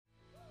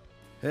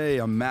Hey,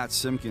 I'm Matt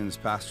Simpkins,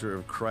 pastor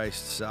of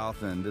Christ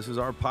South, and this is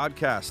our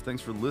podcast.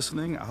 Thanks for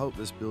listening. I hope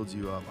this builds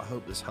you up. I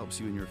hope this helps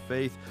you in your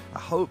faith. I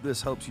hope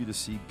this helps you to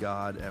see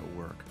God at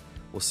work.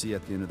 We'll see you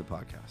at the end of the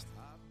podcast.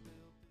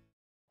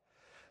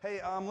 Hey,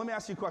 let me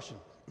ask you a question.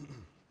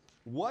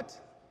 What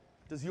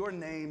does your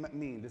name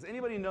mean? Does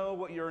anybody know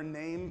what your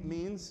name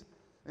means?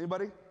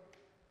 Anybody?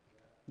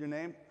 Your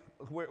name?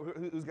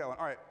 Who's got one?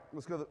 All right,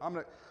 let's go. I'm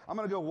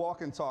gonna go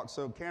walk and talk.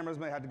 So cameras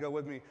may have to go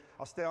with me.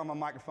 I'll stay on my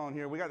microphone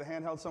here. We got the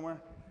handheld somewhere?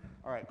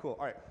 All right, cool.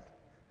 All right,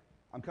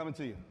 I'm coming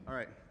to you. All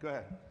right, go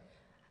ahead.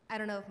 I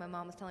don't know if my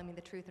mom was telling me the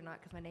truth or not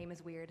because my name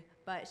is weird,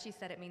 but she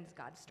said it means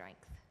God's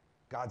strength.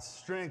 God's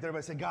strength.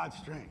 Everybody say God's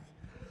strength.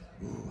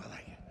 Ooh, I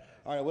like it.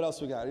 All right, what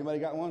else we got? Anybody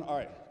got one? All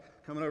right,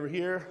 coming over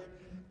here.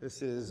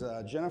 This is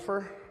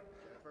Jennifer.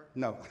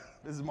 No,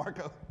 this is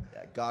Marco.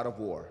 Yeah, God of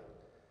War.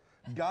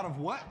 God of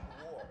what?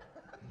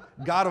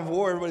 God of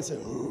War. Everybody say,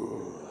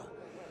 ooh,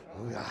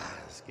 God,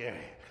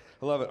 scary.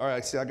 I love it. All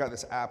right, see, I got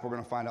this app. We're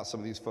going to find out some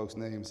of these folks'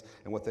 names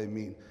and what they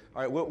mean.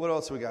 All right, what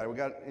else we got? We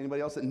got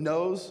anybody else that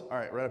knows? All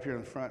right, right up here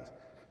in the front.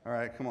 All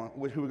right, come on.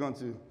 Who are we going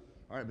to?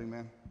 All right, big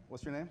man.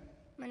 What's your name?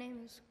 My name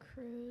is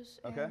Cruz,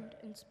 Okay. and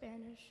in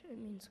Spanish it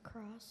means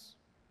cross.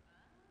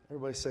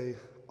 Everybody say,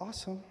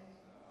 awesome.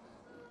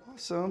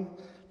 Awesome.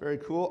 Very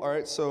cool. All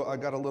right, so I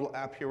got a little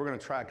app here. We're going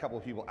to try a couple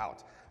of people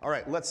out. All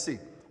right, let's see.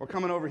 We're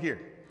coming over here.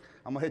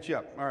 I'm going to hit you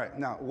up. All right,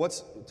 now,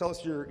 tell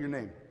us your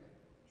name.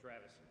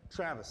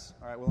 Travis.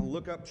 All right, well,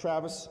 look up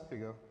Travis. Here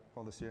you go.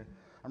 Hold this here.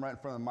 I'm right in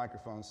front of the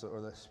microphone or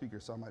the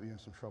speaker, so I might be in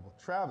some trouble.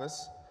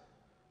 Travis,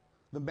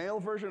 the male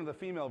version or the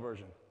female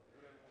version?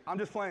 I'm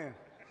just playing.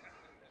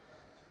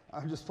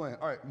 All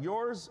right,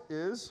 yours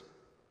is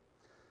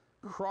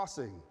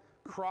crossing,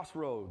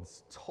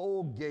 crossroads,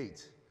 toll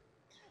gate.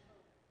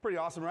 Pretty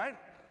awesome, right?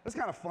 That's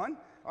kind of fun.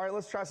 All right,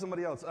 let's try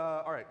somebody else.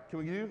 All right, can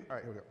we do? All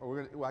right, here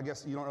we go. Well, I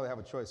guess you don't really have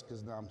a choice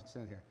because now I'm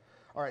sitting here.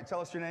 All right,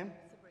 tell us your name.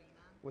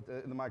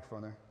 Sabrina. In the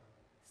microphone there.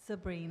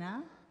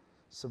 Sabrina.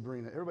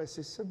 Sabrina. Everybody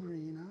say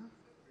Sabrina.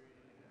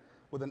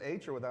 With an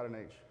H or without an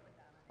H?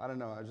 I don't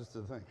know. I just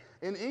did the thing.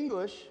 In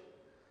English,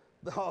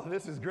 oh,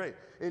 this is great.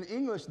 In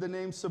English, the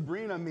name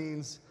Sabrina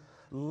means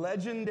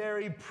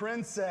legendary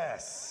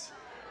princess.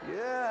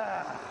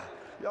 Yeah.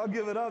 Y'all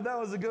give it up. That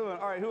was a good one.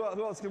 All right, who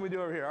else can we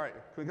do over here?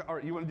 All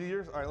right, you want to do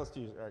yours? All right, let's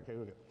do yours. All right, okay,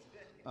 here we go.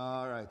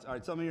 All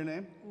right, tell me your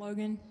name.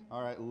 Logan.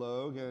 All right,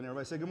 Logan.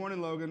 Everybody say good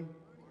morning, Logan.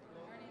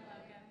 Good morning,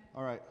 Logan.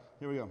 All right,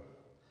 here we go.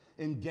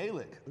 In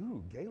Gaelic,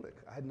 Gaelic,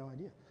 I had no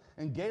idea.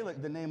 In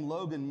Gaelic, the name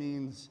Logan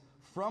means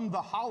from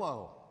the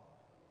hollow.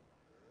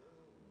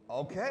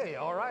 Okay,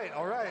 all right.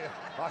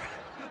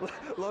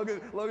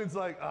 Logan's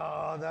like,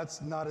 oh,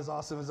 that's not as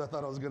awesome as I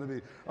thought it was going to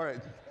be. All right,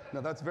 no,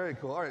 that's very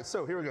cool. All right,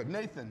 so here we go.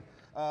 Nathan.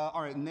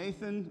 All right,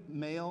 Nathan,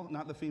 male,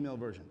 not the female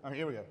version. All right,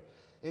 here we go.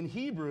 In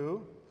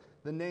Hebrew,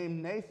 the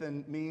name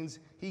Nathan means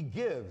he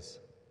gives.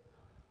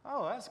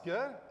 Oh, that's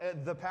good.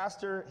 The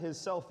pastor, his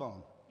cell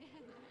phone.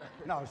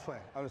 No, I'm just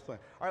playing. All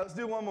right, let's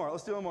do one more.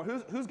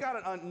 Who's got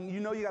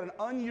you got an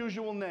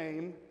unusual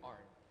name?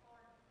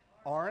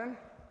 Aaron?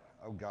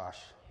 Oh, gosh.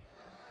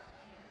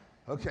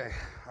 Okay,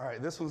 all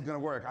right, this one's going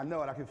to work. I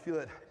know it. I can feel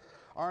it.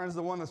 Aaron's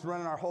the one that's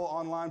running our whole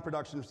online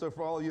production. So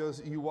for all of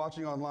you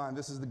watching online,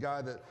 this is the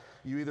guy that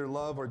you either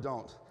love or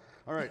don't.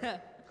 All right,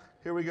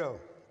 here we go.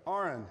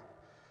 Aaron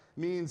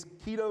means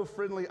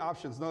keto-friendly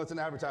options. No, it's an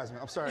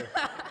advertisement. I'm sorry.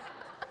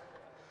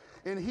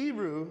 In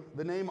Hebrew,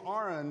 the name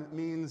Aaron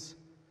means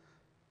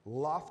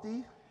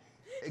lofty,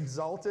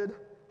 exalted,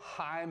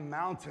 high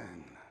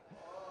mountain.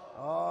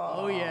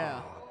 Oh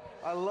yeah.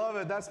 I love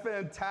it. That's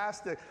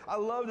fantastic. I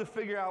love to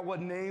figure out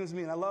what names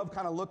mean. I love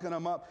kind of looking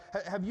them up.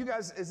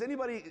 Has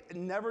anybody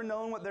never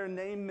known what their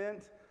name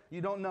meant? You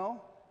don't know?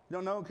 You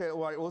don't know? Okay,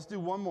 all right, well, let's do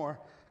one more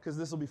because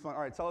this will be fun.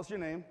 All right, tell us your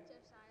name.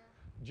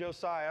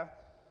 Josiah.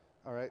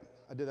 All right,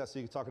 I did that so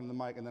you could talk into the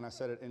mic, and then I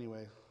said it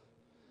anyway,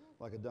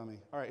 like a dummy.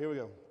 All right, here we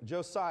go.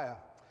 Josiah.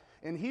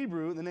 In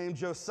Hebrew, the name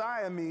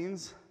Josiah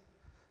means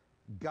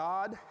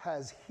God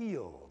has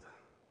healed.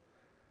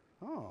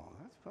 Oh,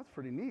 that's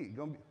pretty neat.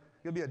 Gonna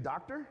be a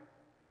doctor?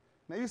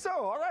 Maybe so,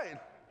 all right.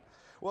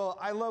 Well,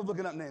 I love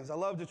looking up names. I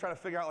love to try to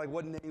figure out like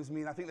what names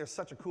mean. I think there's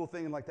such a cool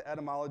thing in like the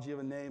etymology of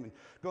a name and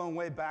going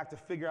way back to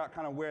figure out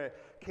kind of where it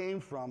came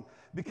from.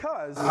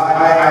 Because I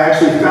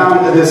actually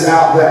found this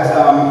out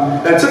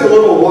that took a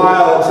little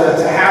while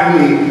to have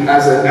me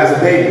as a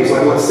baby. It was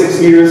like,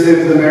 6 years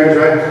into the marriage,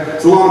 right?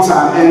 It's a long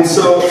time. And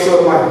so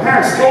my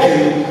parents told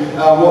me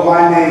what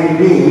my name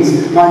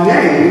means. My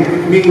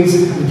name means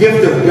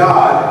gift of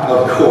God,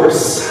 of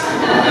course.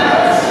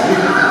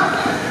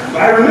 But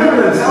I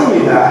remember them telling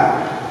me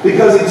that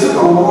because it took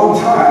a long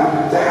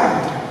time to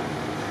happen.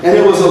 And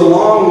it was a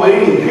long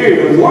waiting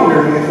period of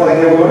wondering if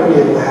they were going to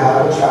be able to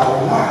have a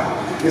child or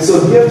not. And so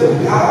the gift of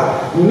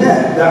God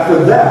meant that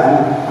for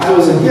them, I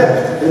was a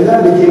gift. And then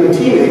I became a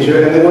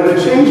teenager and they wanted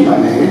to change my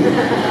name.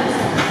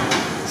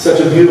 Such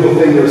a beautiful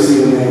thing to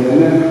receive a name,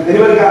 isn't it?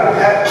 Anybody got a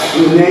pet?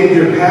 You named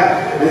your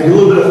pet, and a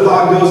little bit of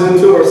thought goes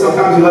into it, or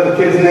sometimes you let the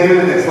kids name it,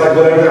 and it's like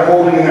whatever they're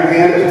holding in their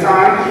hand at the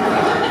time.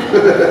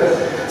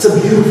 It's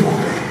a beautiful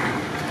thing.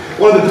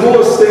 One of the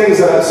coolest things,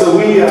 so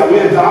we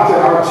adopted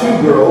our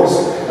 2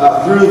 girls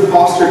through the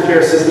foster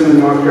care system in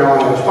North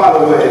Carolina, which, by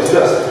the way,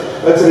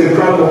 it's an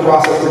incredible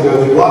process to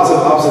go through. Lots of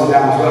ups and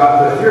downs,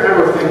 but if you're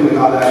ever thinking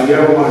about that and you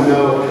ever want to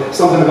know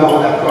something about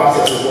what that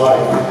process is like,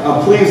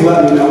 please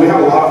let me know. We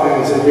have a lot of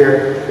families in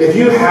here. If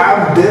you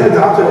have been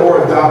adopted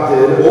or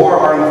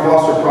are in the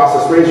foster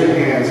process, raise your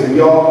hands, and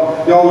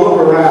y'all look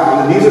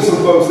around. And these are some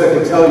folks that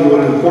can tell you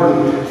what an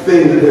important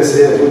thing that this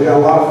is. We've got a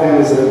lot of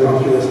families that have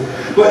gone through this.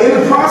 But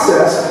in the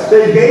process,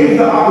 they gave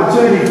the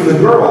opportunity for the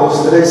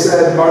girls. They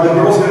said, are the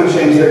girls going to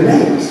change their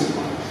names?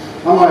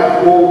 I'm like,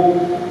 well,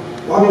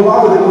 I mean,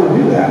 why would they want to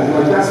do that? And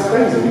like, that's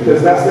crazy,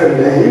 because that's their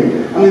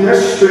name. I mean,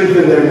 there's strength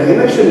in their name.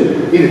 They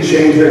shouldn't need to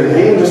change their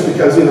name just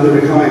because, they're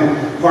becoming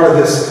part of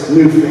this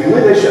new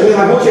family. They should,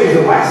 we'll change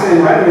the last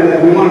name, right?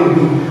 We want them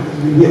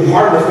to be a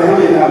part of the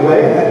family in that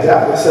way. And that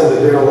definitely said that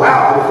they're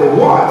allowed, if they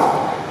want,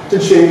 to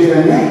change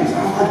their names.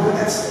 I'm like,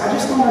 but I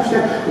just don't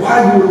understand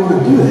why you would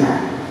want to do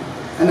that.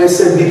 And they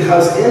said,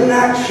 because in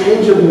that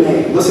change of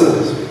name, listen to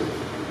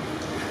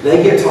this,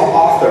 they get to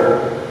author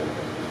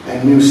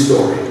a new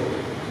story.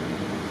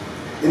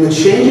 In the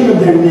changing of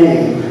their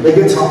name, they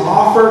get to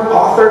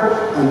author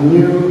a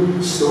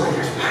new story.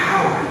 There's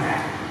power in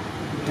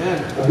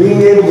that. Of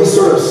being able to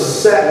sort of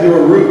set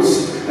your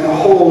roots in a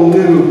whole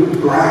new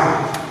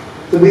ground.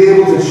 To be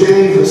able to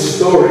change the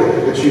story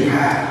that you've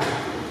had.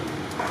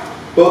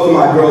 Both of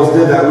my girls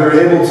did that. We were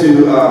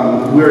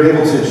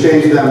able to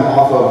change them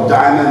off of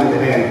Diamond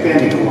and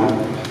Candy Corn,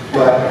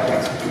 but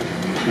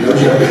no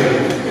joke.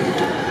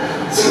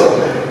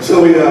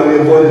 So we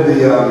avoided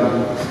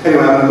the.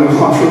 Anyway, I'm going to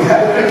move on from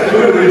that.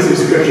 We're going to read some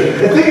scripture.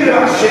 And thinking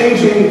about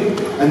changing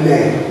a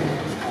name.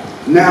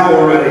 Now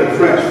we're ready,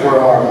 French, for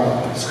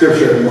our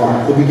scripture in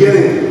Mark. The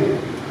beginning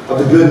of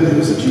the good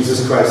news of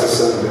Jesus Christ, the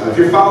Son of God. If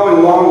you're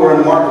following along, we're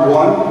in Mark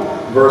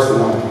 1, verse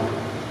 1.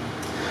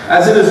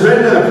 As it is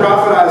written in the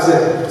prophet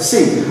Isaiah,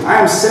 see,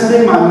 I am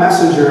sending my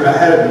messenger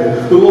ahead of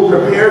you, who will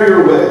prepare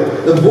your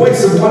way. The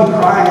voice of one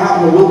crying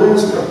out in the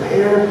wilderness,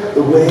 prepare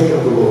the way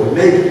of the Lord.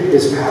 Make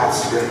his path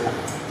straight.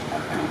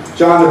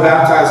 John the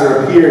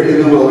Baptizer appeared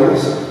in the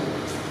wilderness,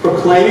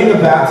 proclaiming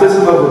the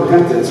baptism of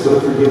repentance for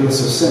the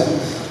forgiveness of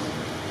sins.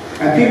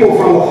 And people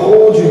from the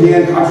whole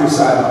Judean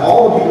countryside and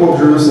all the people of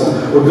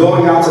Jerusalem were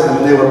going out to him,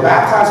 and they were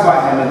baptized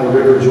by him in the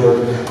river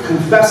Jordan,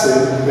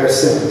 confessing their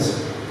sins.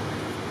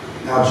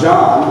 Now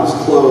John was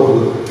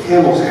clothed with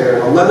camel's hair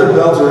and a leather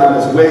belt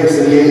around his waist,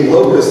 and he ate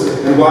locusts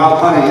and wild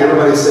honey.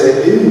 Everybody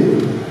say,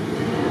 ew.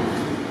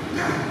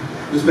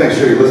 Just make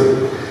sure you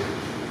listen.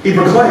 He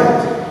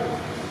proclaimed,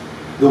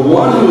 the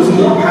one who is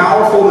more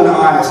powerful than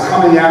I is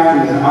coming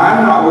after me, and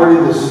I'm not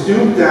worthy to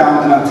stoop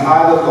down and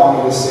untie the thong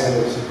of his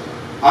sandals.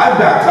 I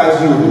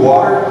baptize you with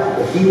water,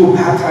 but he will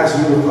baptize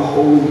you with the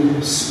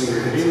Holy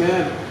Spirit.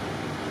 Amen.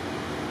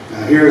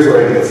 Now here's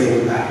where it gets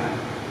even better.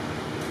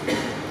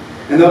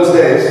 In those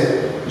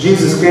days,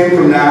 Jesus came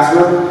from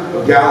Nazareth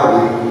of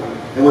Galilee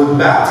and was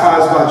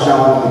baptized by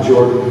John in the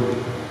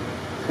Jordan.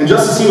 And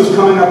just as he was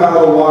coming up out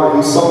of the water,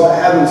 he saw the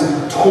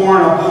heavens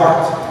torn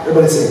apart.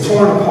 Everybody say,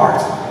 torn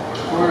apart.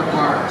 Torn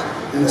apart.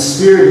 And the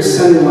Spirit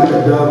descending like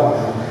a dove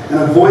on him.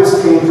 And a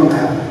voice came from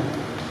heaven.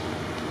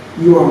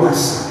 You are my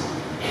Son,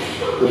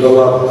 the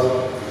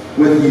beloved.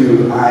 With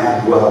you I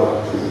am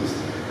well pleased.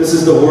 This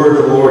is the word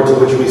of the Lord, to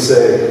which we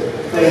say,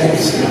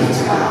 thanks be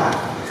to God.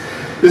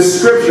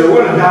 This scripture,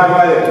 we're going to dive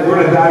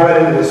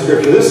right into this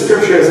scripture. This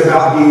scripture is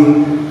about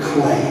being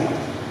claimed.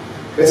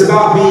 It's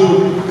about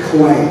being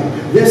claimed.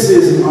 This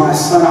is my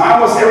Son. I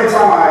almost, every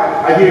time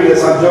I hear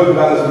this, I've joked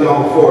about this with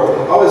y'all before,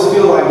 I always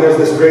feel like there's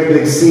this great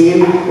big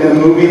scene in a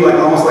movie, like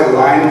almost like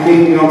Lion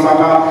King, you know what I'm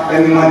talking about?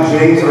 And then like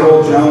James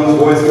Earl Jones'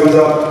 voice comes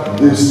up,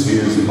 this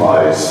is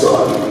my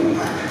son.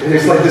 And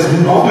it's like this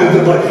moment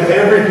of like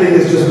everything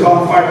is just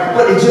gone fire.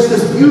 But it's just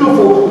this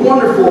beautiful,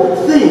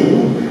 wonderful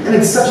thing. And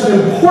it's such an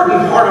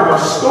important part of our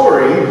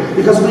story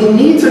because we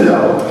need to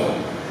know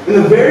in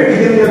the very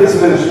beginning of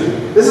this ministry.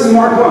 This is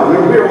Mark 1.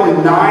 Remember, we are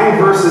only 9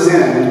 verses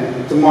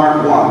in to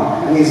Mark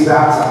 1. And he's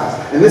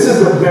baptized. And this is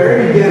the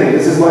very beginning.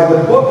 This is like the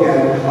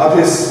bookend of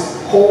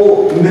his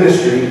whole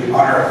ministry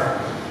on earth.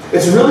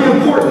 It's really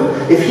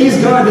important, if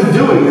he's going to be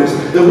doing this,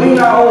 that we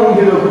not only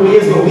need to know who he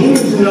is, but we need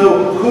to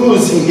know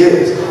whose he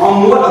is,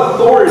 on what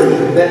authority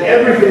that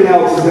everything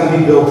else is going to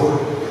be built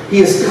on. He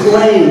is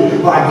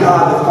claimed by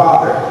God the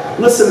Father.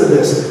 Listen to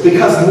this.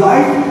 Because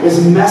life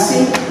is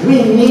messy,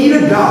 we need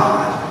a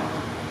God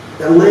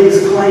that lays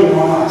claim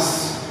on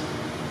us.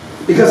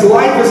 Because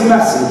life is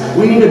messy,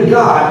 we need a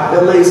God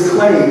that lays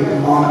claim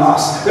on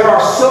us. There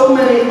are so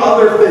many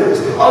other things,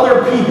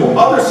 other people,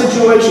 other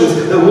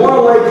situations that want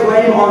to lay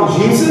claim on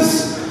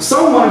Jesus.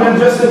 Some wanted him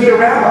just to be a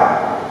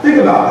rabbi. Think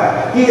about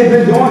that. He had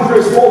been going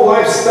through his whole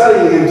life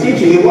studying and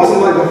teaching. It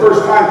wasn't like the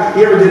first time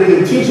he ever did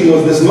any teaching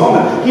was this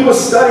moment. He was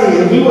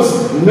studying and he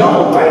was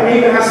known, right? We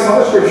even have some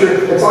other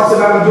scripture that talks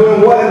about him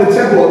doing what in the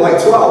temple at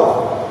like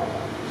 12.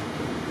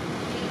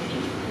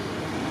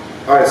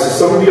 All right, so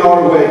some of y'all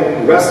are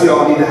awake. The rest of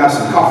y'all need to have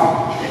some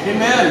coffee.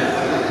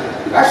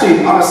 Amen.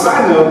 Actually, on a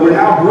side note, we're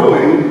now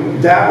brewing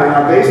Dapper,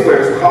 our bass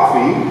player's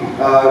coffee.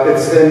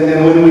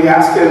 And when we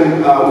asked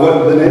him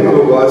what the name of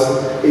it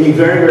was, he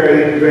very,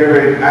 very, very,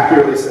 very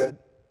accurately said,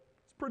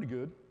 "It's pretty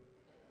good."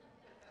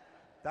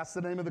 That's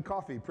the name of the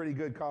coffee, Pretty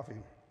Good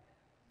Coffee.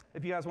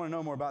 If you guys want to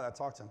know more about that,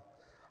 talk to him.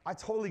 I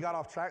totally got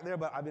off track there,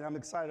 but I'm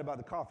excited about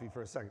the coffee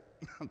for a second.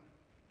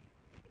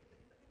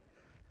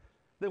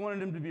 They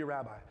wanted him to be a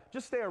rabbi.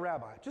 Just stay a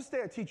rabbi. Just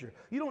stay a teacher.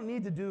 You don't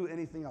need to do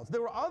anything else.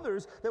 There were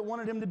others that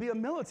wanted him to be a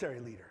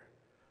military leader,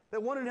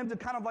 that wanted him to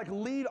kind of like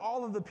lead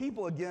all of the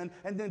people again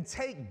and then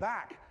take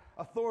back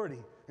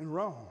authority in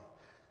Rome.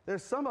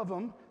 There's some of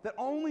them that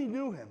only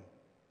knew him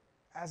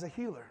as a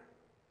healer,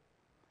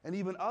 and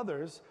even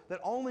others that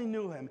only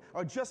knew him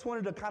or just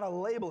wanted to kind of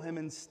label him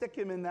and stick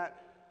him in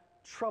that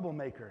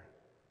troublemaker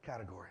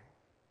category.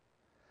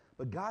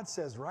 But God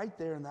says right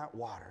there in that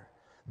water,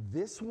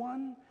 this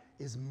one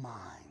is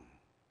mine.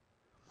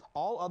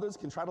 All others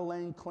can try to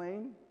lay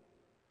claim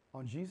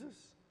on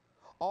Jesus.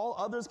 All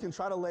others can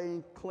try to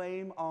lay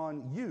claim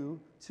on you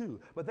too,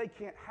 but they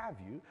can't have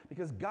you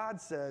because God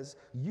says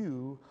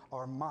you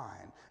are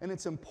mine. And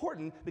it's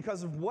important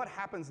because of what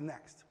happens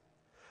next.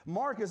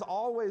 Mark is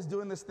always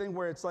doing this thing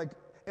where it's like,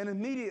 and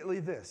immediately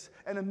this,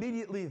 and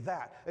immediately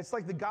that. It's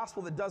like the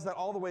gospel that does that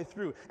all the way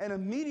through. And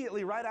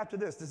immediately right after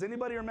this, does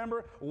anybody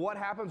remember what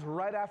happens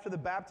right after the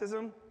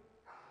baptism?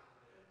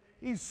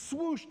 He's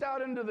swooshed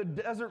out into the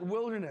desert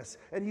wilderness,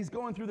 and he's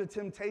going through the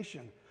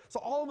temptation. So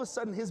all of a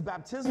sudden, his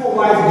baptismal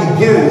life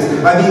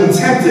begins by being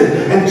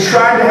tempted and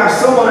trying to have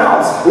someone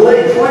else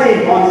lay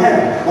claim on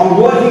him,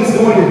 on what he's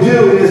going to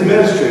do in his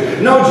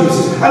ministry. No,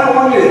 Jesus, I don't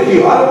want you to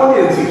heal. I don't want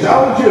you to teach. I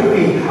don't want you to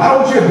feed. I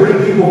don't want you to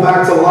bring people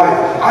back to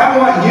life. I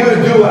want you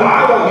to do what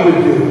I want you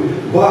to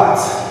do. But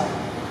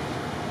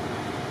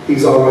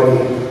he's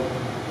already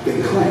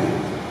been claimed.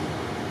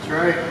 That's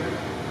right.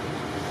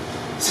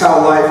 That's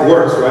how life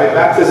works, right?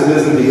 Baptism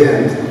isn't the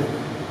end.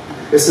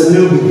 It's a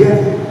new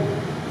beginning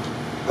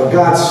of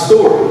God's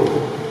story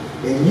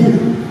in you.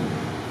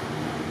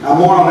 Now,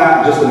 more on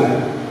that in just a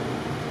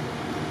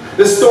minute.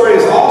 This story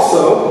is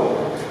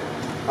also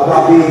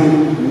about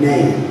being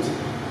named.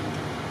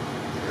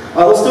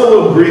 Let's do a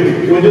little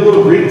Greek. Can we do a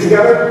little Greek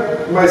together?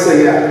 Everybody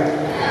say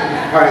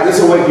yeah. All right, this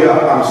will wake you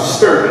up. I'm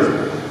stirring.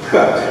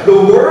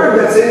 The word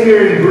that's in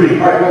here in Greek.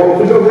 All right, well,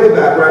 if we go way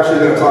back, we're actually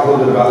going to talk a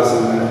little bit about this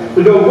in a minute. If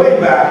we go way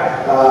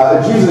back,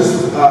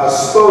 Jesus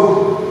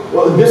spoke.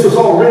 Well, this was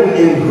all written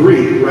in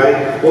Greek,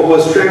 right? What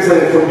was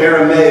translated from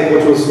Aramaic,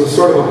 which was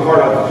sort of a part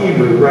of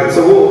Hebrew, right?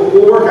 So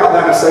we'll work out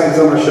that in a second, because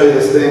I'm going to show you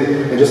this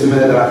thing in just a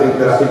minute that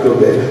I think you'll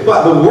get.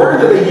 But the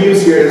word that they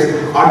use here is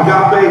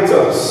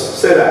agapetos.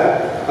 Say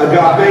that.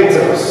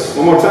 Agapetos.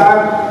 One more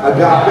time.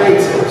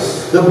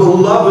 Agapetos. The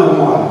beloved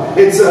one.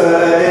 It's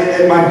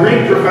and my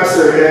Greek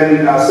professor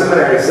in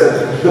seminary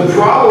said the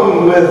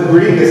problem with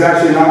Greek is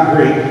actually not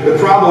Greek. The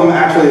problem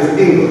actually is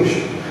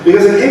English.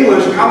 Because in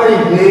English, how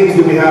many names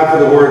do we have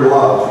for the word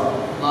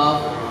love?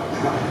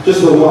 Love.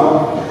 Just the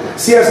one.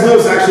 C.S.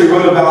 Lewis actually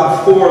wrote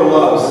about 4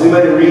 loves. Does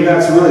anybody read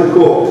that? It's really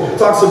cool. It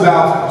talks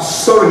about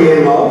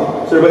storge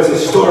love. So everybody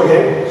says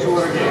storge.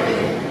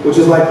 Storge. Which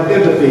is like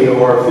empathy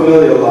or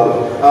familial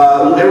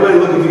love. Everybody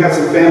look, if you got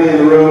some family in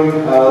the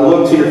room,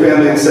 look to your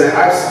family and say,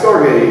 I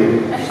storge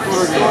you.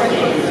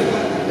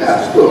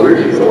 Yeah, it's cool.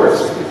 It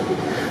works.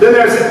 Then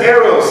there's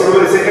eros.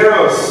 Everybody say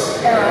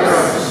eros.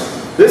 Eros.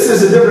 This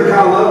is a different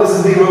kind of love. This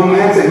is the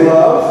romantic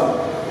love.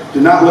 Do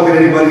not look at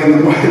anybody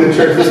in the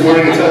church this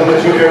morning and tell them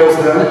that you eros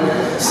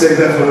them. Save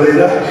that for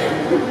later.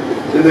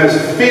 Then there's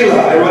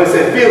phila. Everybody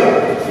say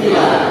phila.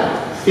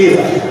 Phila.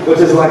 Phila, which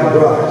is like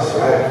brothers,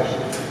 right?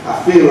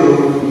 I feel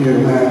you,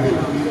 man.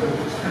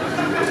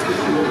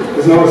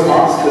 There's no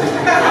response.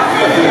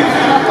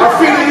 I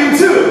feel you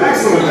too.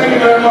 Excellent. Thank you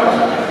very much.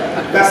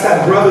 That's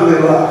that brotherly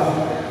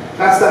love.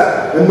 That's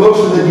that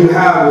emotion that you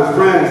have with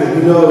friends that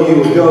you know you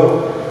would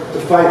go to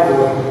fight for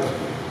them.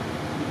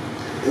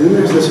 And then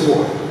there's this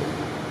one.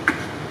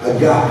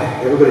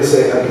 Agape. Everybody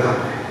say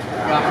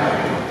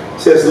agape.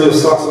 C.S.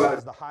 Lewis talks about it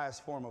as the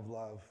highest form of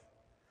love.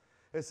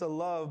 It's a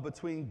love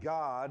between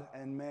God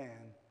and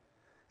man,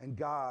 and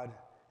God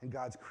and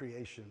God's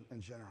creation in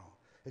general.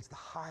 It's the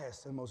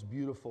highest and most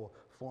beautiful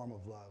form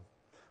of love.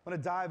 I'm going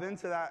to dive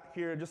into that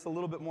here just a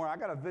little bit more. I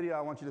got a video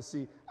I want you to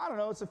see. I don't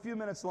know, it's a few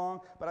minutes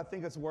long, but I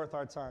think it's worth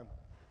our time.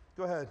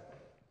 Go ahead.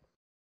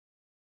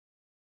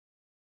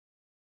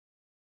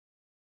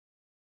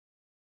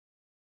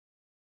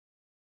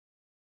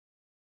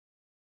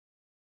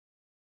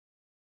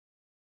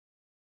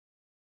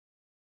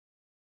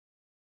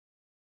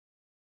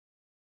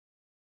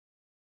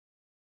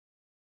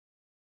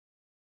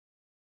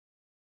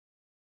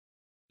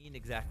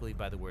 Exactly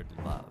by the word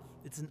love.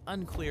 It's an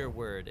unclear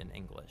word in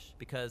English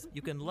because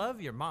you can love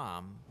your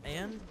mom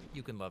and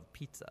you can love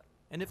pizza.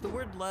 And if the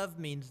word love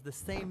means the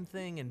same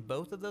thing in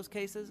both of those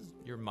cases,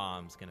 your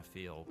mom's gonna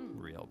feel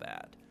real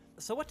bad.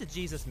 So what did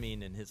Jesus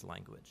mean in his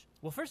language?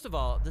 Well, first of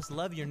all, this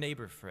love your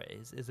neighbor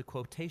phrase is a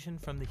quotation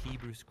from the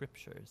Hebrew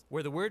scriptures,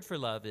 where the word for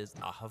love is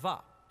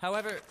ahava.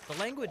 However, the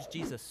language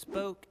Jesus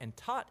spoke and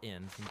taught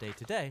in from day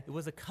to day, it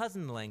was a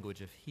cousin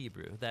language of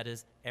Hebrew, that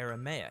is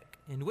Aramaic,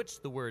 in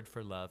which the word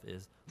for love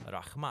is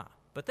rachma.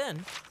 But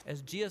then,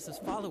 as Jesus'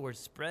 followers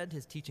spread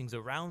his teachings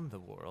around the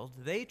world,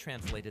 they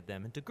translated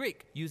them into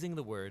Greek, using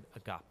the word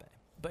agape.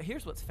 But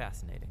here's what's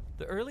fascinating.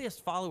 The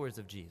earliest followers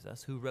of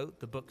Jesus, who wrote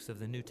the books of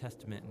the New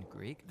Testament in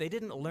Greek, they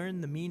didn't learn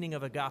the meaning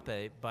of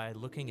agape by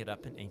looking it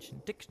up in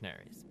ancient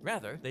dictionaries.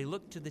 Rather, they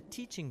looked to the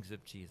teachings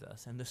of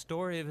Jesus and the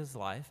story of his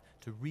life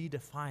to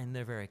redefine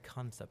their very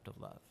concept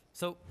of love.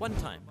 So one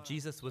time,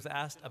 Jesus was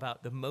asked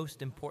about the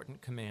most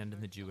important command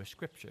in the Jewish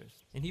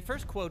scriptures. And he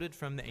first quoted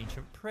from the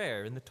ancient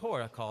prayer in the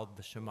Torah called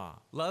the Shema.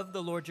 Love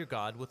the Lord your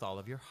God with all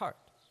of your heart.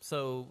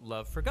 So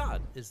love for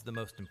God is the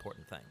most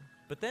important thing.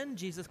 But then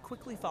Jesus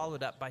quickly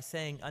followed up by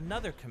saying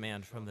another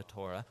command from the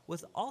Torah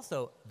was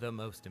also the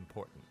most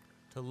important,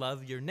 to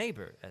love your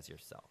neighbor as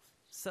yourself.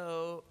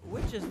 So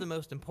which is the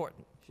most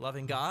important,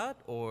 loving God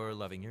or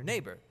loving your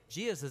neighbor?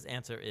 Jesus'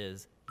 answer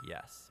is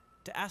yes.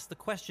 To ask the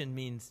question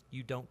means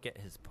you don't get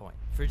his point.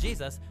 For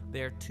Jesus,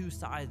 they are two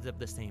sides of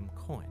the same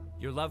coin.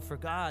 Your love for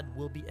God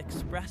will be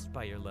expressed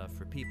by your love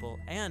for people,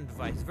 and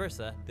vice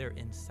versa, they're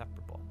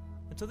inseparable.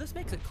 And so this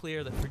makes it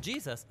clear that for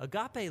Jesus,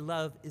 agape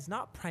love is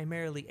not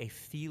primarily a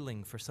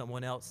feeling for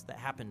someone else that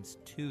happens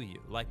to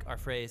you, like our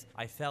phrase,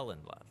 I fell in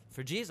love.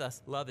 For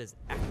Jesus, love is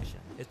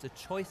action. It's a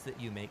choice that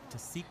you make to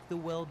seek the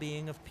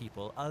well-being of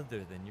people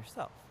other than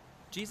yourself.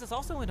 Jesus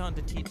also went on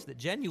to teach that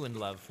genuine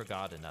love for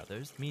God and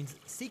others means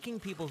seeking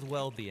people's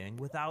well-being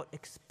without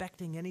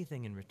expecting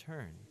anything in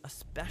return,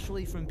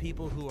 especially from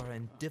people who are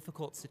in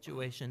difficult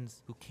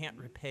situations who can't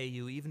repay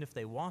you even if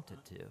they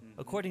wanted to.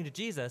 According to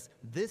Jesus,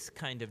 this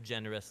kind of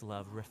generous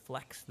love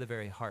reflects the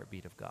very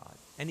heartbeat of God.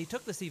 And he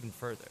took this even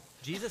further.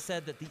 Jesus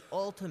said that the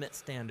ultimate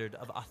standard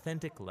of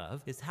authentic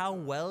love is how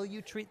well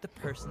you treat the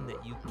person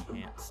that you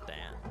can't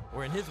stand.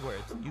 Or in his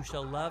words, you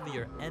shall love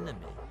your enemy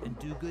and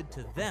do good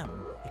to them,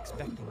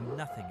 expecting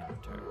nothing in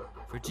return.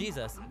 For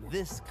Jesus,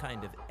 this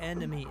kind of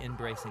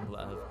enemy-embracing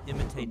love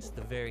imitates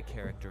the very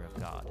character of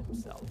God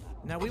himself.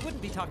 Now, we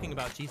wouldn't be talking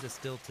about Jesus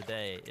still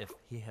today if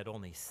he had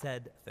only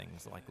said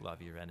things like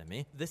love your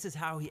enemy. This is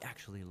how he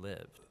actually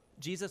lived.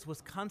 Jesus was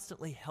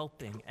constantly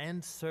helping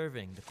and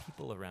serving the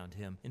people around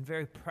him in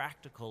very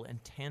practical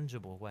and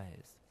tangible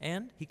ways.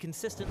 And he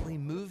consistently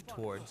moved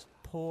towards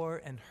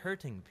poor and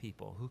hurting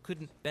people who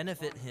couldn't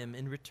benefit him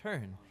in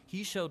return.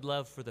 He showed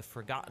love for the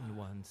forgotten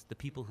ones, the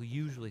people who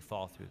usually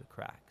fall through the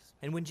cracks.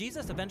 And when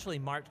Jesus eventually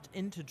marched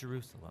into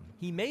Jerusalem,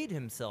 he made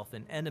himself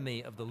an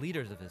enemy of the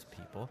leaders of his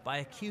people by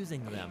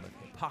accusing them of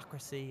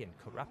hypocrisy and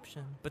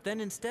corruption. But then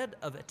instead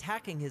of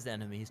attacking his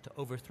enemies to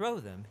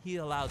overthrow them, he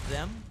allowed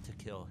them to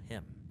kill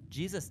him.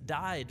 Jesus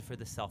died for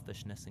the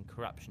selfishness and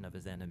corruption of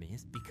his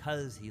enemies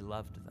because he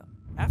loved them.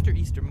 After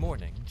Easter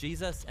morning,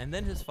 Jesus and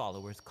then his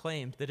followers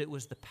claimed that it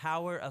was the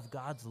power of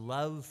God's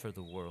love for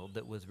the world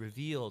that was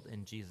revealed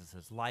in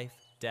Jesus' life,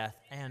 death,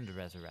 and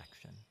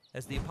resurrection.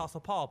 As the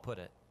Apostle Paul put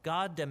it,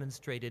 God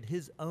demonstrated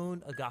his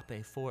own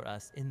agape for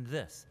us in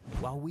this: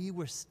 while we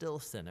were still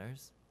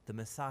sinners, the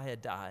Messiah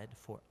died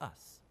for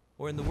us.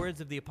 Or in the words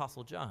of the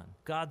Apostle John,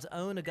 God's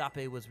own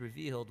agape was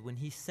revealed when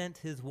he sent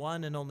his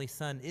one and only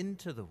Son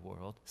into the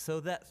world so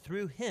that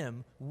through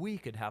him we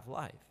could have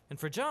life. And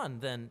for John,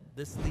 then,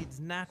 this leads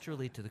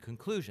naturally to the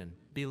conclusion,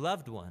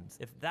 beloved ones,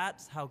 if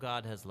that's how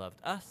God has loved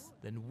us,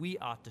 then we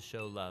ought to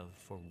show love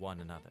for one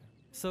another.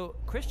 So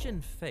Christian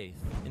faith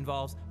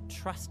involves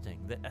trusting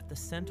that at the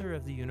center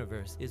of the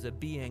universe is a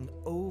being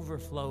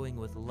overflowing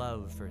with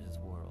love for his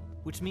world,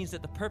 which means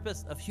that the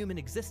purpose of human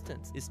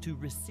existence is to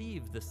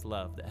receive this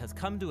love that has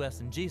come to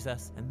us in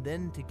Jesus and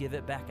then to give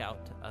it back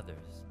out to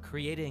others,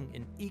 creating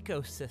an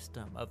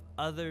ecosystem of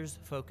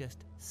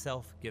others-focused,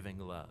 self-giving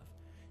love.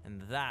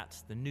 And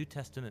that's the New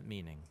Testament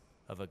meaning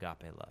of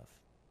agape love.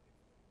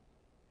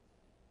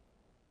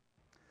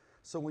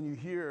 So when you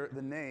hear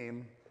the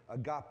name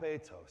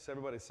agapetos,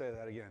 everybody say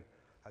that again,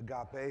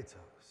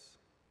 agapetos.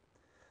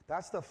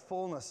 That's the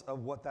fullness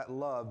of what that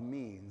love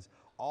means,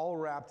 all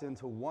wrapped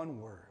into one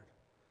word,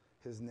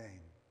 his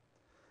name.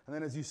 And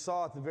then as you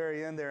saw at the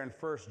very end there in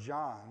 1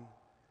 John,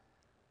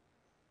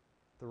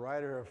 the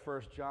writer of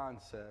 1 John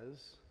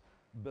says,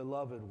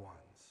 beloved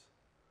ones,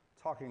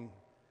 talking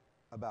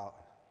about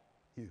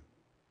you.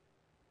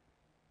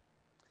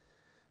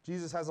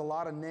 Jesus has a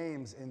lot of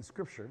names in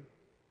Scripture,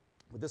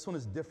 but this one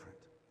is different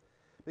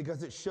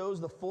because it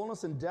shows the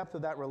fullness and depth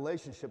of that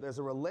relationship. There's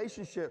a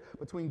relationship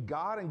between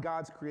God and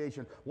God's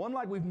creation, one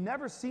like we've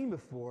never seen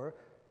before.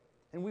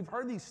 And we've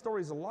heard these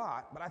stories a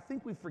lot, but I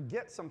think we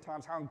forget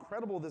sometimes how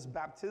incredible this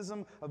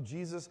baptism of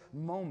Jesus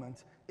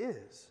moment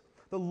is.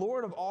 The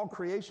Lord of all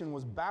creation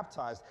was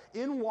baptized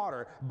in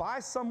water by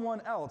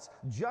someone else,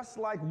 just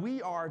like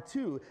we are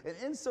too. And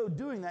in so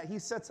doing that, he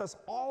sets us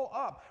all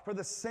up for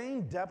the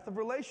same depth of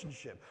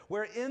relationship,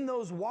 where in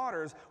those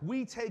waters,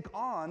 we take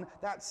on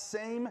that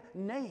same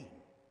name.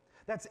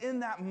 That's in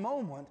that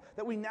moment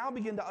that we now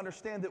begin to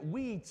understand that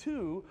we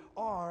too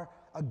are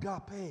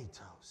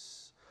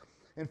agapetos.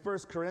 In 1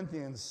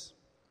 Corinthians,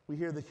 we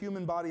hear the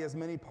human body has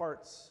many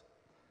parts,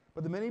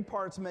 but the many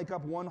parts make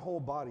up one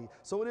whole body.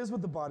 So it is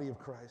with the body of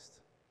Christ.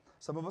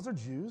 Some of us are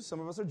Jews, some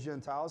of us are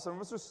Gentiles, some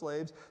of us are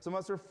slaves, some of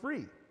us are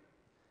free.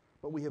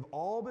 but we have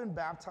all been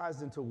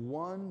baptized into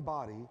one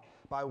body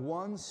by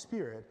one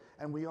Spirit,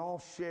 and we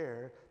all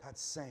share that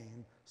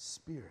same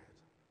Spirit.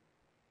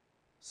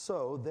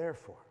 So,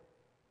 therefore,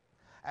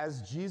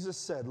 as Jesus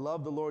said,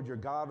 love the Lord your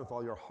God with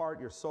all your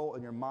heart, your soul,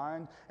 and your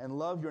mind, and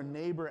love your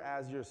neighbor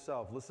as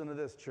yourself. Listen to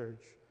this,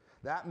 church.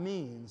 That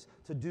means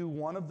to do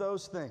one of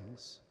those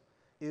things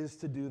is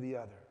to do the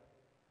other.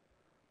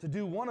 To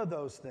do one of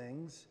those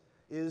things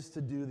is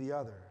to do the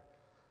other.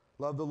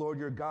 Love the Lord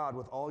your God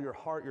with all your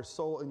heart, your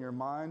soul, and your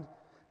mind,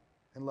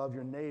 and love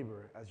your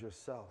neighbor as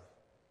yourself.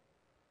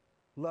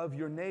 Love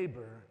your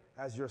neighbor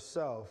as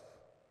yourself.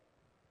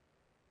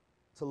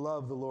 To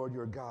love the Lord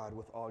your God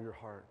with all your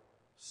heart,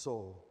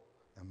 soul,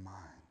 and mind.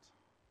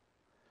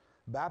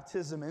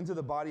 Baptism into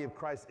the body of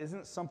Christ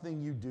isn't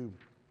something you do.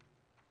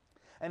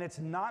 And it's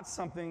not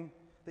something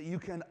that you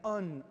can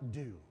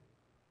undo.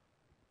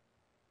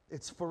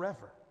 It's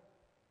forever.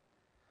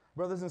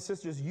 Brothers and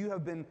sisters, you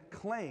have been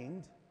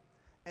claimed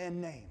and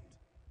named.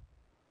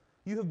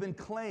 You have been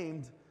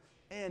claimed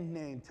and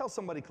named. Tell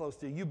somebody close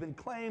to you, you've been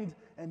claimed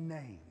and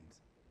named.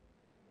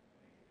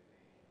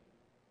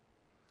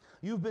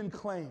 You've been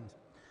claimed.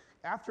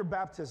 After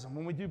baptism,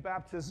 when we do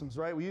baptisms,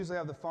 right, we usually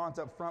have the font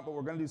up front, but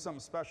we're going to do something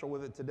special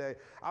with it today.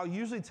 I'll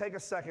usually take a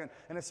second,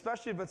 and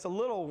especially if it's a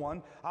little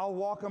one, I'll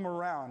walk them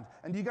around.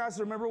 And do you guys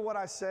remember what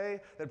I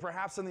say? That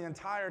perhaps in the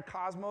entire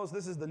cosmos,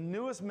 this is the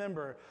newest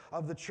member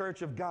of the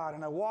Church of God.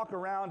 And I walk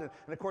around, and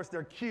of course,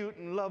 they're cute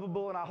and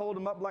lovable, and I hold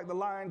them up like the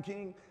Lion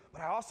King.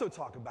 But I also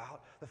talk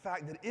about the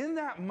fact that in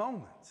that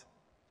moment,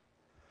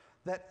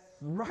 that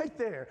right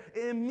there,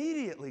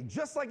 immediately,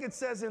 just like it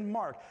says in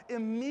Mark,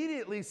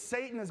 immediately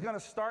Satan is going to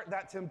start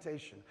that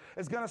temptation.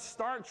 It's going to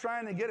start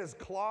trying to get his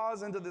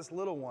claws into this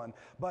little one.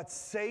 But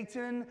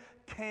Satan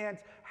can't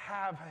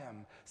have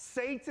him.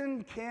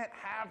 Satan can't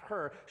have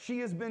her. She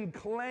has been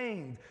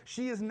claimed.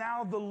 She is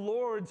now the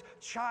Lord's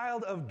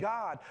child of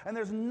God. And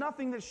there's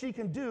nothing that she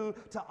can do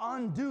to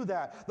undo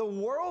that. The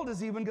world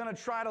is even going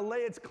to try to lay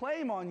its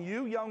claim on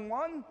you, young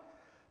one,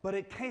 but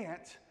it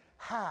can't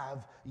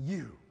have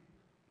you.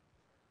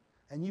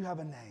 And you have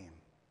a name.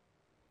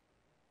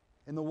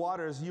 In the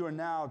waters, you are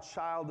now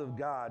child of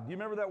God. Do you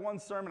remember that one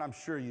sermon? I'm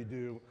sure you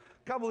do.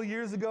 A couple of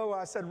years ago,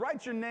 I said,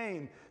 write your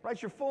name,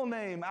 write your full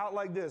name out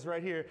like this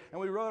right here. And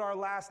we wrote our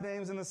last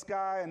names in the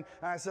sky. And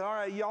I said, all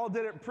right, y'all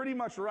did it pretty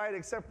much right,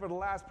 except for the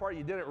last part,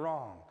 you did it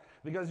wrong.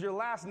 Because your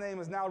last name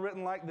is now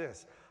written like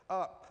this: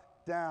 up,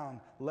 down,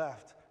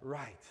 left,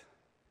 right.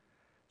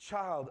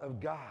 Child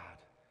of God.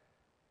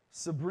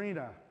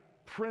 Sabrina,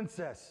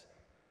 princess,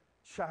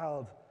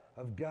 child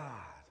of God.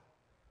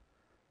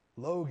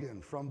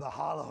 Logan from the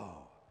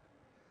Hollow,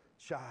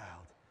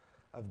 child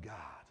of God.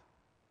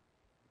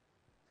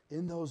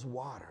 In those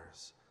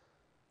waters,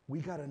 we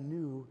got a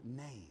new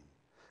name.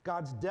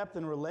 God's depth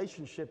and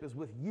relationship is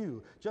with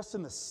you, just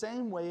in the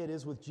same way it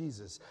is with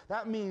Jesus.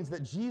 That means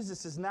that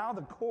Jesus is now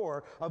the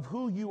core of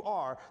who you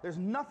are. There's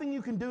nothing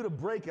you can do to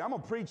break it. I'm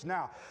going to preach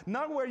now.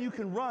 Nowhere you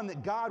can run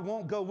that God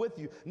won't go with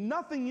you.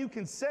 Nothing you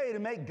can say to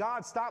make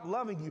God stop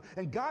loving you.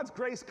 And God's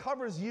grace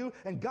covers you,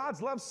 and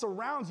God's love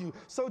surrounds you.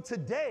 So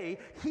today,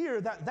 hear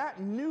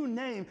that new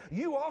name,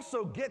 you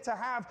also get to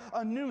have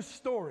a new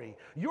story.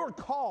 Your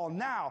call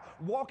now,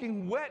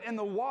 walking wet in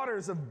the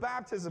waters of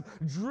baptism,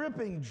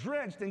 dripping,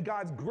 drenched in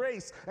God's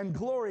grace and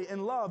glory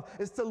and love,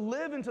 is to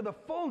live into the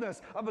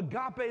fullness of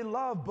agape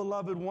love,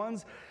 beloved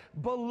ones.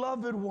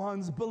 Beloved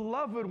ones,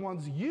 beloved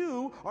ones,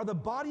 you are the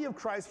body of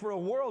Christ for a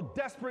world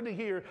desperate to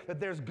hear that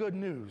there's good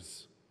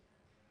news.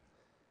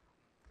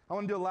 I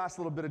want to do a last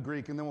little bit of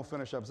Greek and then we'll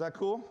finish up. Is that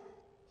cool?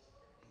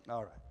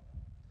 All right.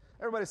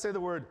 Everybody say the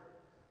word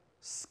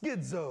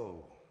schizo.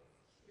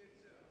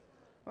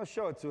 Well,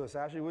 show it to us,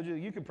 Ashley, would you?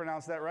 You can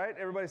pronounce that right.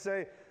 Everybody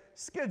say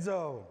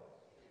schizo.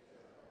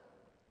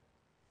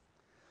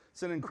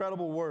 It's an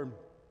incredible word.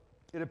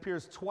 It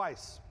appears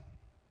twice.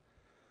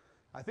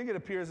 I think it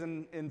appears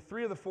in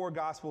 3 of the 4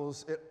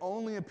 Gospels. It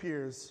only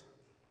appears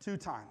 2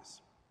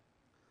 times.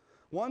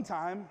 One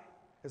time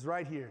is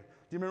right here.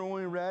 Do you remember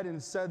when we read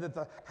and said that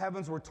the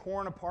heavens were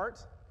torn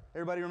apart?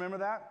 Everybody remember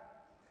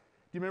that?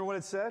 Do you remember what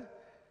it said?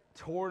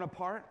 Torn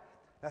apart?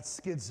 That's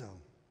schizo.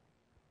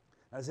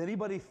 Now, does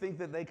anybody think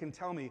that they can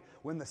tell me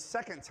when the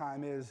second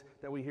time is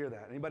that we hear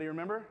that? Anybody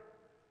remember?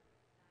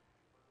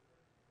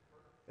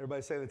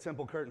 Everybody say the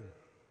temple curtain.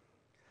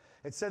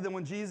 It said that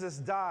when Jesus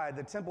died,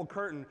 the temple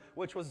curtain,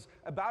 which was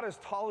about as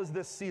tall as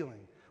this ceiling,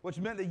 which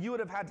meant that you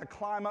would have had to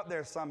climb up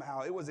there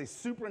somehow. It was a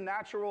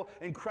supernatural,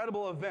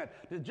 incredible event.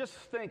 To just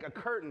think, a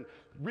curtain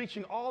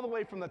reaching all the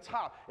way from the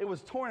top. It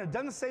was torn. It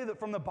doesn't say that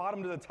from the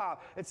bottom to the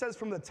top. It says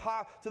from the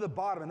top to the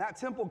bottom. And that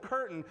temple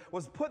curtain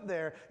was put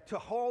there to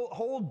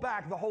hold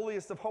back the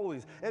holiest of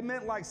holies. It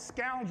meant like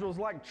scoundrels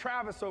like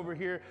Travis over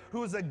here, who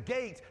was a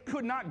gate,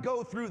 could not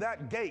go through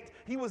that gate.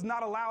 He was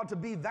not allowed to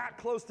be that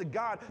close to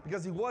God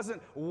because he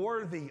wasn't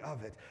worthy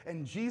of it.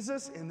 And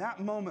Jesus, in that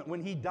moment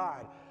when he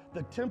died,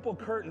 the temple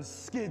curtain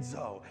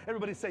schizo.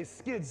 Everybody say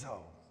schizo.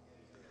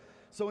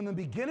 So in the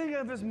beginning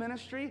of his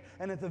ministry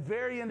and at the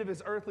very end of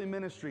his earthly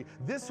ministry,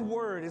 this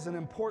word is an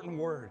important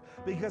word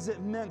because it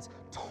meant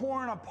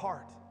torn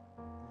apart.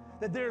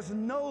 that there's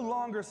no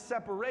longer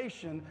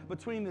separation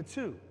between the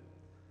two.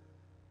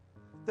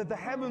 That the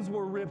heavens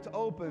were ripped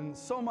open,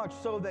 so much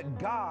so that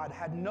God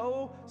had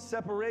no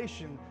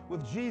separation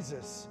with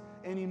Jesus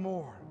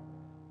anymore,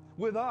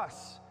 with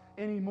us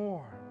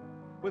anymore,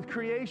 with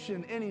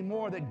creation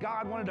anymore, that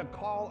God wanted to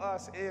call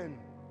us in.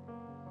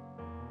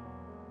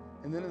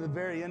 And then at the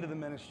very end of the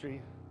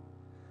ministry,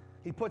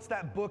 he puts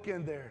that book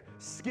in there,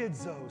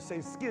 schizo, say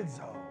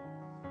schizo,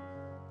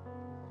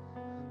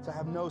 to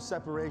have no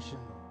separation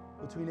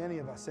between any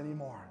of us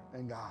anymore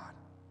and God.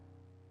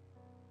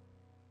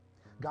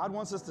 God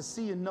wants us to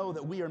see and know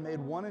that we are made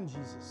one in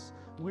Jesus.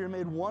 We are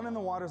made one in the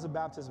waters of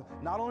baptism,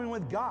 not only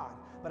with God,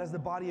 but as the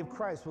body of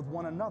Christ with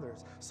one another.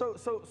 So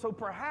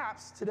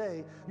perhaps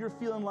today you're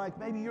feeling like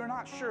maybe you're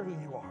not sure who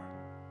you are.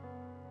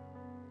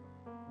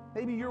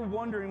 Maybe you're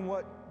wondering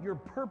what your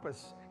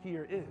purpose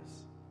here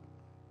is.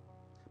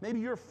 Maybe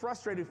you're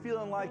frustrated,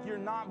 feeling like you're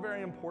not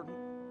very important.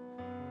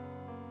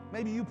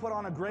 Maybe you put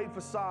on a great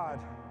facade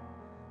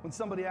when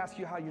somebody asks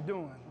you how you're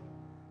doing.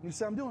 You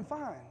say, I'm doing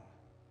fine.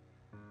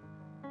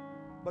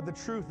 But the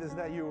truth is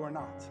that you are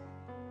not.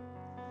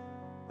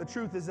 The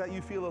truth is that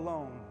you feel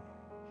alone,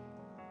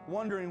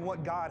 wondering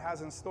what God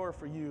has in store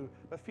for you,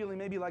 but feeling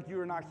maybe like you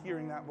are not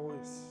hearing that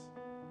voice.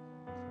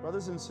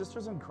 Brothers and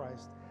sisters in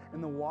Christ,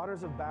 in the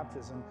waters of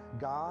baptism,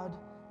 God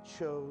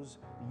chose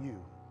you.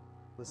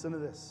 Listen to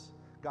this.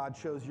 God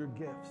chose your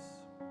gifts.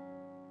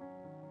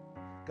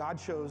 God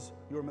chose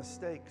your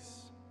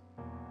mistakes.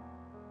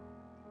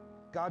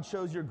 God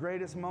chose your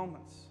greatest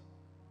moments.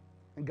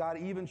 And God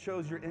even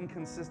chose your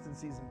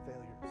inconsistencies and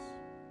failures.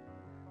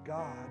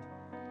 God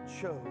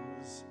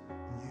chose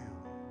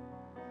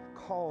you,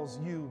 calls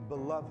you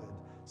beloved,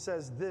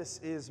 says, this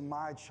is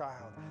my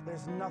child.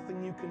 There's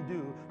nothing you can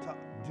do to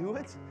do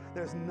it.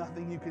 There's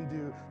nothing you can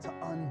do to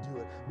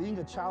undo it. Being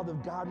a child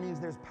of God means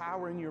there's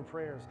power in your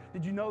prayers.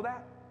 Did you know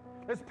that?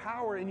 There's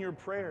power in your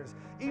prayers.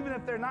 Even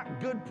if they're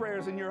not good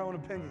prayers in your own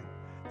opinion,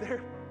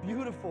 they're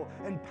beautiful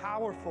and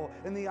powerful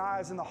in the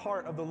eyes and the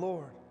heart of the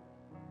Lord.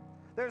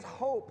 There's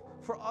hope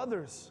for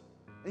others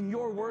in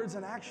your words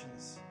and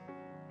actions.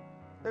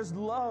 There's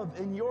love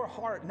in your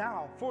heart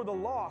now for the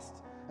lost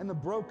and the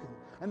broken.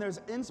 And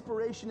there's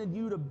inspiration in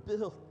you to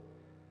build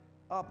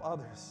up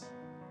others,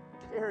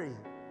 carry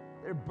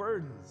their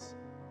burdens,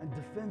 and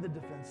defend the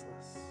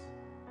defenseless.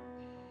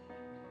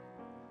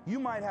 You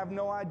might have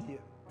no idea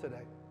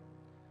today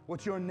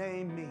what your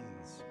name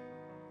means.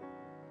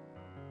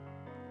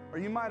 Or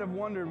you might have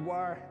wondered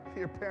why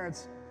your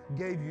parents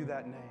gave you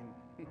that name.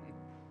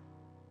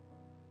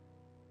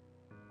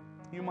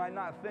 You might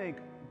not think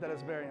that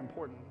it's very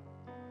important.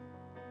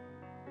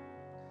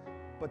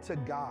 But to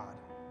God,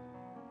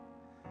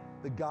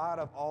 the God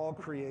of all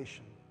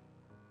creation,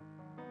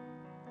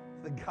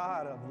 the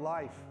God of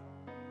life,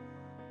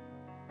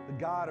 the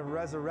God of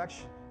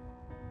resurrection,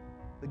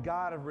 the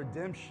God of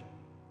redemption,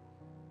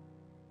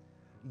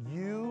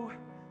 you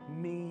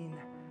mean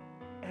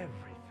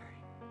everything.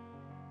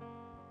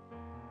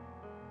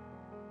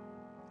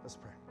 Let's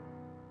pray.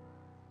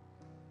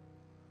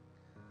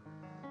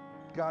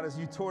 God, as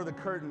you tore the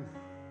curtain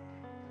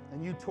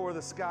and you tore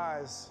the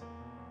skies,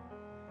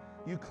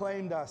 you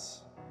claimed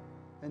us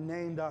and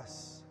named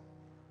us.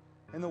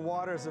 In the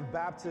waters of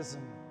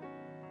baptism,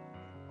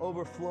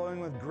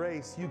 overflowing with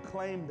grace, you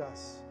claimed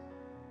us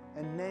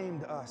and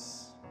named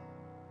us.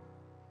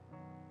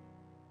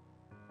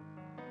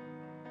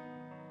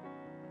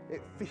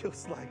 It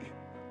feels like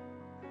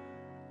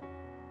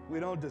we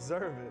don't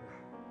deserve it.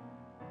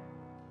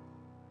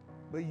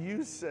 But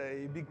you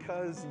say,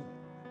 because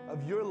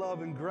of your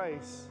love and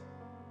grace,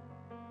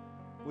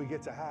 we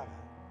get to have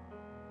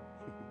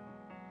it.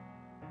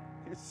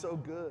 You're so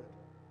good.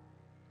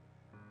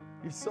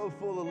 You're so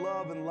full of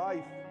love and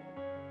life.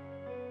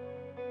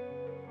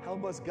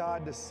 Help us,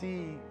 God, to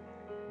see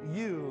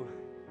you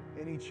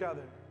in each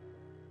other.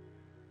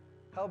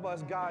 Help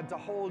us, God, to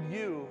hold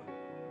you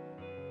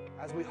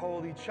as we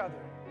hold each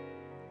other.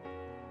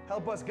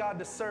 Help us, God,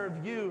 to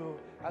serve you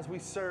as we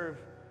serve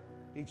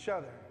each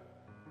other.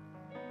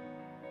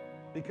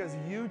 Because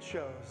you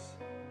chose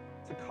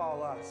to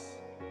call us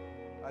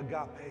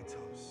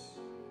agapetos,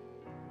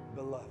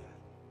 beloved.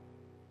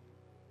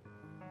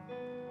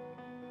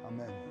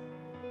 Amen.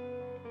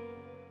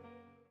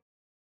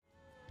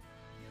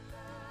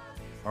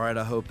 All right,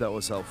 I hope that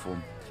was helpful.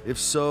 If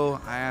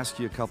so, I ask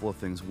you a couple of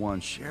things.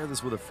 One, share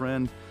this with a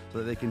friend so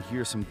that they can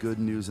hear some good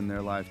news in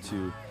their life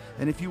too.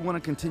 And if you want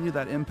to continue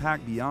that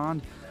impact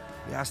beyond,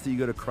 we ask that you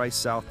go to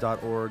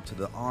christsouth.org to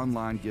the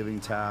online giving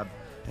tab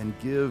and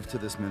give to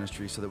this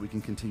ministry so that we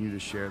can continue to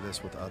share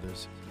this with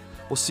others.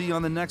 We'll see you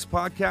on the next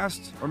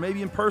podcast, or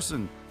maybe in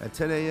person at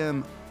 10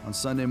 a.m. on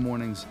Sunday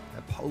mornings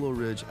at Polo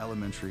Ridge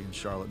Elementary in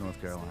Charlotte,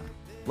 North Carolina.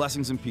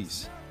 Blessings and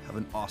peace. Have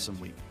an awesome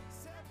week.